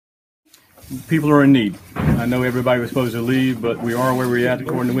People are in need. I know everybody was supposed to leave, but we are where we're at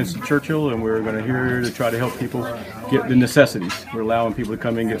according to Winston Churchill, and we're going to here to try to help people get the necessities. We're allowing people to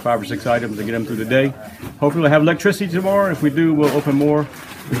come in and get 5 or 6 items and get them through the day. Hopefully we'll have electricity tomorrow. If we do, we'll open more.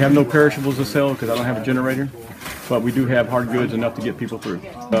 We have no perishables to sell because I don't have a generator, but we do have hard goods enough to get people through.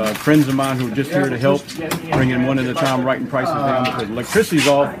 Friends of mine who are just here to help, bringing one at a time, writing prices down because electricity's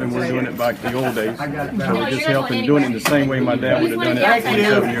off and we're doing it like the old days. So we're just helping, doing it in the same way my dad would have done it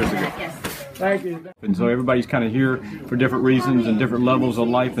 27 years ago. Thank you. And so everybody's kind of here for different reasons and different levels of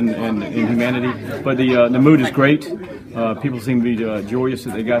life and humanity. But the mood is great. People seem to be joyous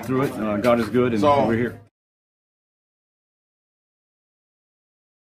that they got through it. God is good, and we're here.